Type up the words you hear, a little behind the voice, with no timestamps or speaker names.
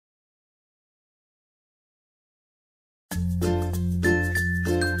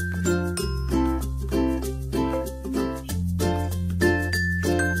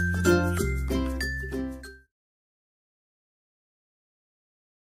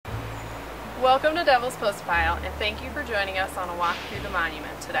Welcome to Devils Postpile, and thank you for joining us on a walk through the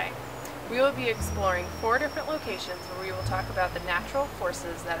monument today. We will be exploring 4 different locations where we will talk about the natural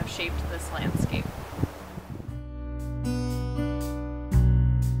forces that have shaped this landscape.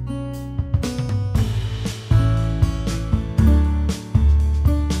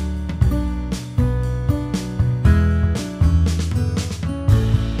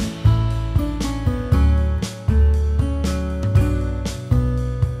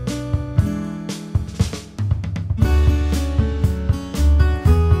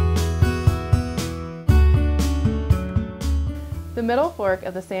 The middle fork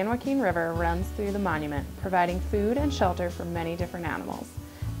of the San Joaquin River runs through the monument, providing food and shelter for many different animals.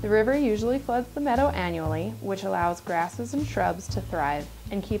 The river usually floods the meadow annually, which allows grasses and shrubs to thrive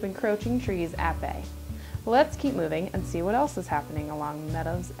and keep encroaching trees at bay. Let's keep moving and see what else is happening along the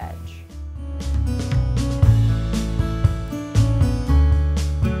meadow's edge.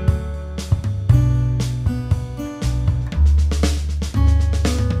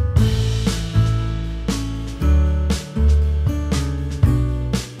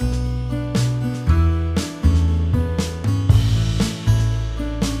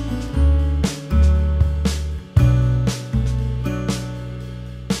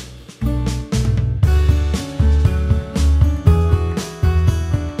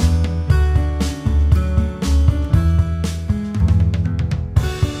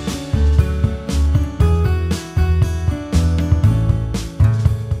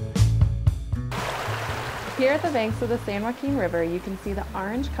 Here at the banks of the San Joaquin River, you can see the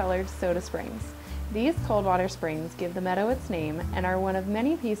orange-colored soda springs. These cold water springs give the meadow its name and are one of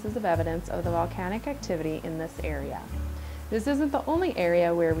many pieces of evidence of the volcanic activity in this area. This isn't the only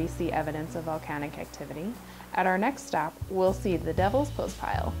area where we see evidence of volcanic activity. At our next stop, we'll see the Devils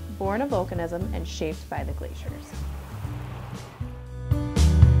Postpile, born of volcanism and shaped by the glaciers.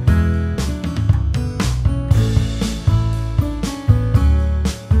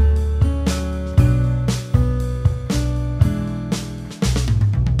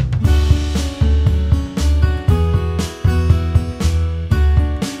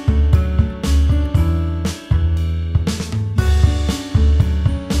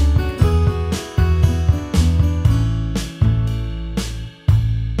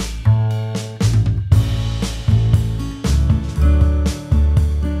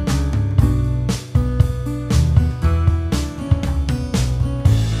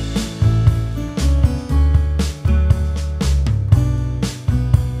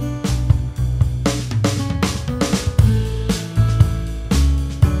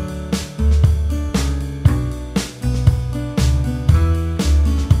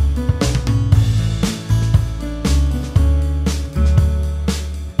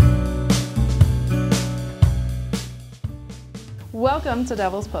 Welcome to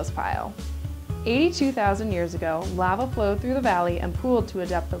Devils Postpile. 82,000 years ago, lava flowed through the valley and pooled to a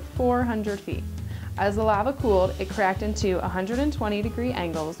depth of 400 feet. As the lava cooled, it cracked into 120-degree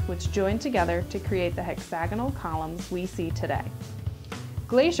angles, which joined together to create the hexagonal columns we see today.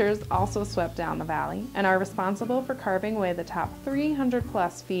 Glaciers also swept down the valley and are responsible for carving away the top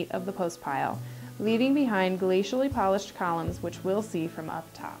 300-plus feet of the postpile, leaving behind glacially polished columns which we'll see from up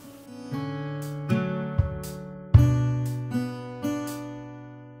top.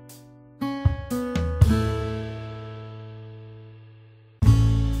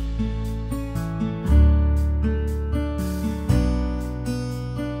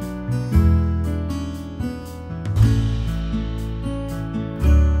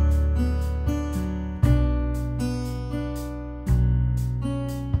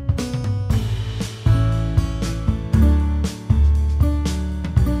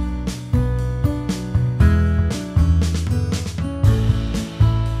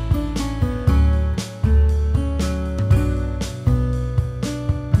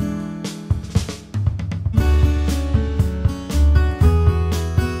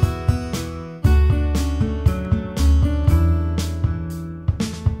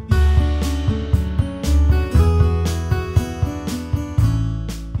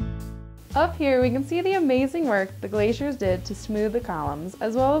 Up here we can see the amazing work the glaciers did to smooth the columns,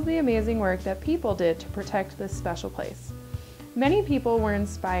 as well as the amazing work that people did to protect this special place. Many people were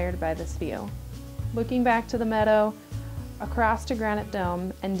inspired by this view, looking back to the meadow, across to Granite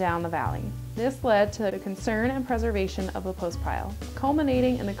Dome, and down the valley. This led to the concern and preservation of the postpile,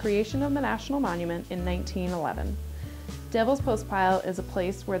 culminating in the creation of the National Monument in 1911. Devils Postpile is a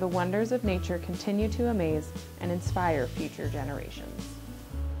place where the wonders of nature continue to amaze and inspire future generations.